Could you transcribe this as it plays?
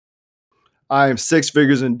I am six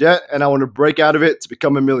figures in debt and I want to break out of it to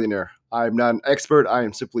become a millionaire. I am not an expert. I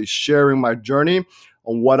am simply sharing my journey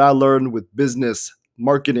on what I learned with business,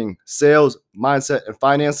 marketing, sales, mindset, and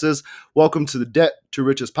finances. Welcome to the Debt to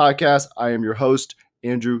Riches podcast. I am your host,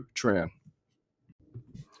 Andrew Tran.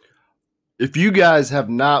 If you guys have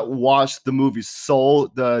not watched the movie Soul,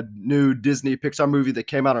 the new Disney Pixar movie that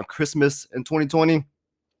came out on Christmas in 2020,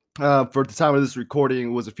 for the time of this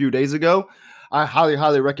recording was a few days ago. I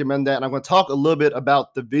highly recommend that. And I'm going to talk a little bit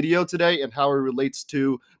about the video today and how it relates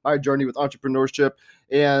to my journey with entrepreneurship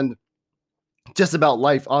and just about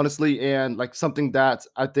life, honestly. And like something that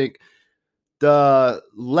I think the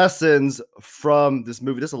lessons from this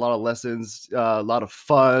movie, there's a lot of lessons, a lot of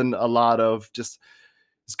fun, a lot of just,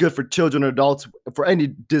 it's good for children or adults for any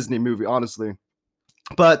Disney movie, honestly.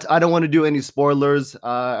 But I don't want to do any spoilers.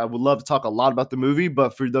 I would love to talk a lot about the movie,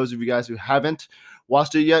 but for those of you guys who haven't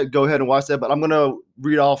watched it yet, go ahead and watch that. But I'm going to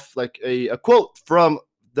read off like a quote from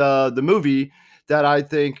the movie that I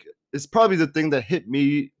think is probably the thing that hit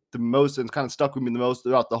me the most and kind of stuck with me the most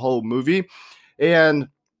throughout the whole movie. And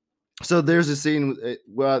so there's a scene,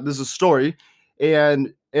 there's a story,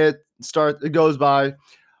 and it goes by,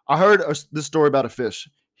 I heard this story about a fish.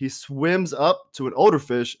 He swims up to an older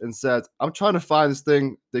fish and says, I'm trying to find this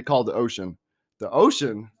thing they call the ocean. The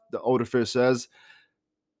ocean, the older fish says,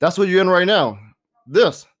 that's what you're in right now.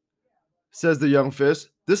 This, says the young fish,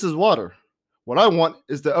 this is water. What I want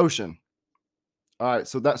is the ocean. All right,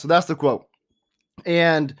 so that's the quote.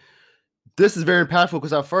 And this is very impactful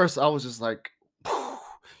because at first I was just like,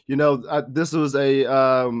 this was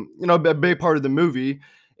a big part of the movie.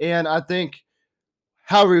 And I think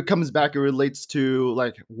however it comes back, it relates to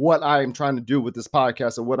like what I'm trying to do with this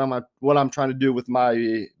podcast and what I'm trying to do with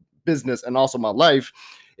my business and also my life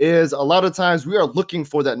is a lot of times we are looking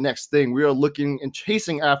for that next thing. We are looking and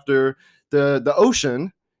chasing after the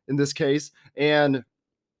ocean in this case. And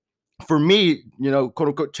for me, quote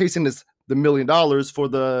unquote, chasing the $1 million for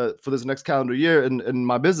this next calendar year in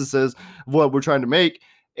my businesses, what we're trying to make,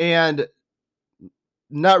 and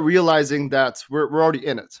not realizing that we're already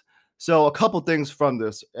in it. So a couple things from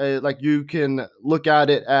this, like you can look at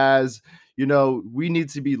it as, we need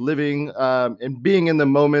to be living and being in the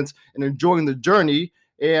moment and enjoying the journey.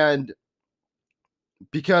 And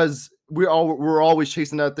because we're always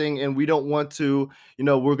chasing that thing and we don't want to,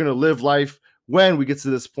 we're going to live life when we get to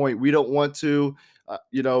this point. We don't want to,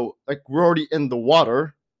 like we're already in the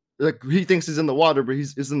water. Like he thinks he's in the water, but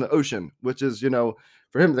he's in the ocean, which is,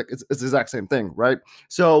 for him, like it's the exact same thing, right?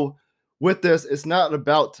 So with this, it's not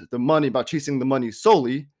about the money, about chasing the money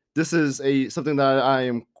solely. This is something that I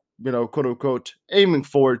am, quote unquote, aiming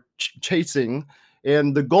for, chasing,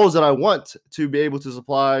 and the goals that I want to be able to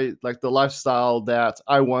supply, like the lifestyle that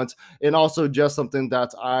I want, and also just something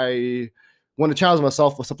that I want to challenge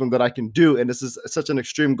myself with, something that I can do. And this is such an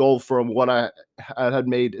extreme goal from what I had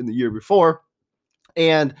made in the year before,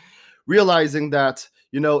 and realizing that,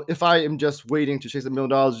 if I am just waiting to chase $1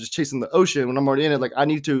 million, just chasing the ocean when I'm already in it, like I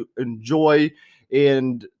need to enjoy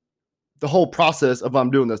and the whole process of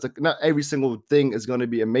I'm doing this. Like not every single thing is going to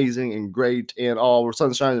be amazing and great and all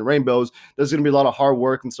sunshine and rainbows. There's going to be a lot of hard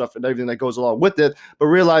work and stuff and everything that goes along with it. But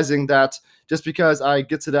realizing that just because I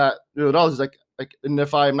get to that $1 million, like, and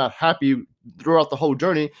if I'm not happy throughout the whole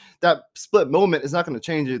journey, that split moment is not going to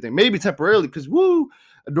change anything. Maybe temporarily because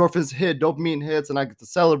endorphins hit, dopamine hits, and I get to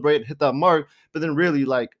celebrate and hit that mark. But then really,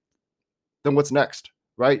 like, then what's next,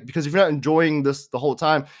 right? Because if you're not enjoying this the whole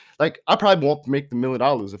time, like I probably won't make the $1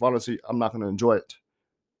 million if honestly I'm not going to enjoy it.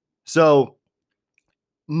 So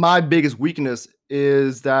my biggest weakness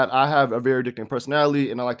is that I have a very addicting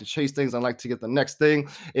personality and I like to chase things. I like to get the next thing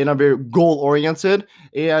and I'm very goal oriented.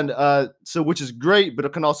 And so, which is great, but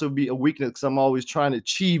it can also be a weakness because I'm always trying to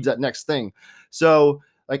achieve that next thing. So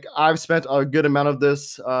like I've spent a good amount of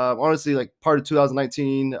this, honestly, like part of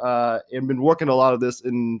 2019 and been working a lot of this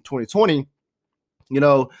in 2020,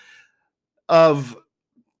 of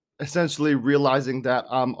essentially realizing that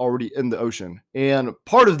I'm already in the ocean. And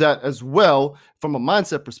part of that as well, from a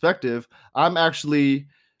mindset perspective, I'm actually,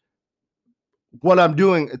 what I'm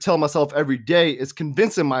doing, telling myself every day is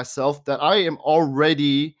convincing myself that I am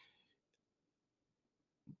already,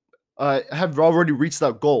 have already reached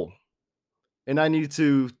that goal. And I need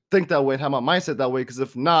to think that way and have my mindset that way. Because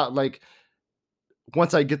if not, like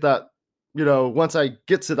once I get that, once I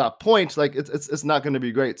get to that point, like it's not going to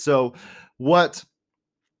be great. So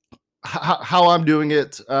how I'm doing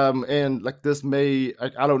it, and like this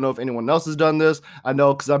I don't know if anyone else has done this. I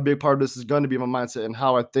know because a big part of this is going to be my mindset and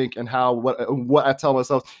how I think and what I tell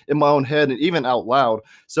myself in my own head and even out loud.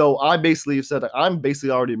 So I basically said that I'm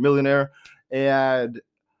basically already a millionaire, and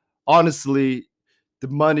honestly, the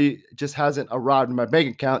money just hasn't arrived in my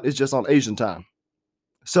bank account. It's just on Asian time.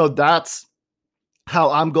 So that's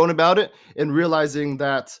how I'm going about it, and realizing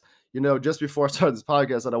that, just before I started this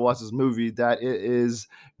podcast, that I watched this movie, that it is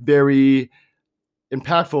very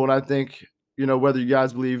impactful. And I think, whether you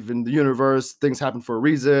guys believe in the universe, things happen for a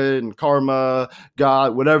reason, karma,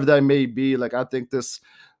 God, whatever that may be, like, I think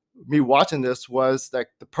me watching this was like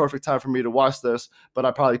the perfect time for me to watch this, but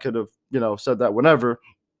I probably could have, said that whenever.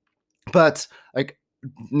 But like,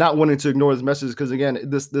 not wanting to ignore this message, because again,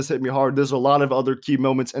 this hit me hard. There's a lot of other key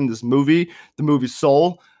moments in this movie, the movie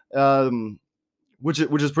Soul, which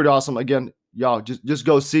is pretty awesome. Again, y'all just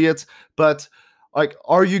go see it. But like,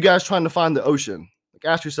 are you guys trying to find the ocean? Like,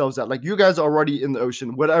 ask yourselves that. Like, you guys are already in the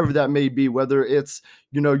ocean, whatever that may be. Whether it's,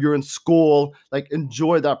 you're in school, like,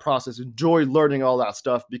 enjoy that process, enjoy learning all that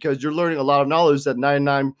stuff, because you're learning a lot of knowledge that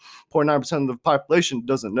 99.9% of the population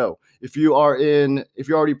doesn't know. If you're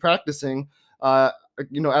already practicing, as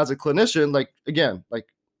a clinician, like, again, like,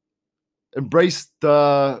 embrace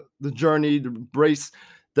the journey, embrace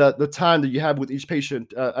the time that you have with each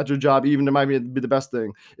patient at your job. Even it might be the best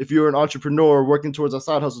thing. If you're an entrepreneur working towards a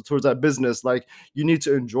side hustle, towards that business, like, you need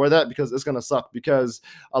to enjoy that, because it's gonna suck, because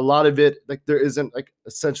a lot of it, like, there isn't, like,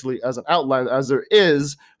 essentially as an outline as there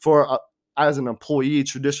is for as an employee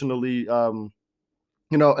traditionally,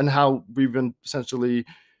 and how we've been essentially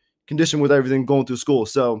conditioned with everything going through school.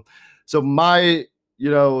 So my,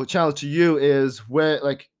 challenge to you is, where,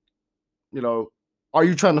 like, are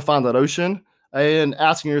you trying to find that ocean, and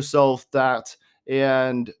asking yourself that,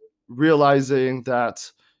 and realizing that,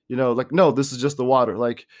 like, no, this is just the water.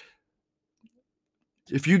 Like,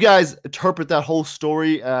 if you guys interpret that whole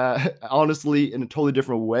story, honestly, in a totally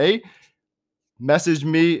different way, message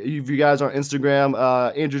me. If you guys are on Instagram,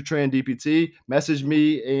 Andrew Tran DPT, message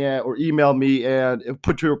me or email me, and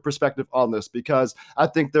put your perspective on this, because I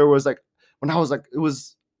think there was, like, when I was like, it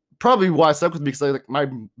was probably why it stuck with me, because like my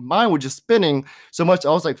mind was just spinning so much. I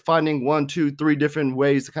was like finding 1, 2, 3 different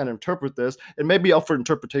ways to kind of interpret this, and maybe up for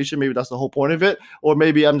interpretation. Maybe that's the whole point of it, or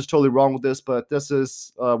maybe I'm just totally wrong with this. But this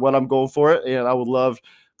is what I'm going for it, and I would love,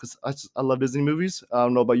 because I love Disney movies. I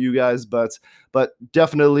don't know about you guys, but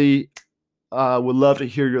definitely would love to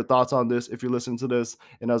hear your thoughts on this if you're listening to this.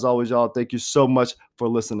 And as always, y'all, thank you so much for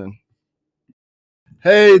listening.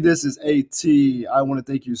 Hey, this is AT. I want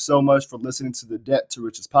to thank you so much for listening to the Debt to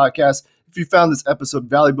Riches podcast. If you found this episode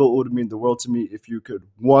valuable, it would mean the world to me if you could,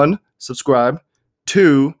 1, subscribe,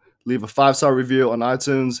 2, leave a 5-star review on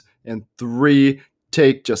iTunes, and 3,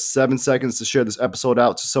 take just 7 seconds to share this episode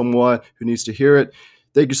out to someone who needs to hear it.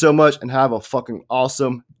 Thank you so much, and have a fucking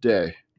awesome day.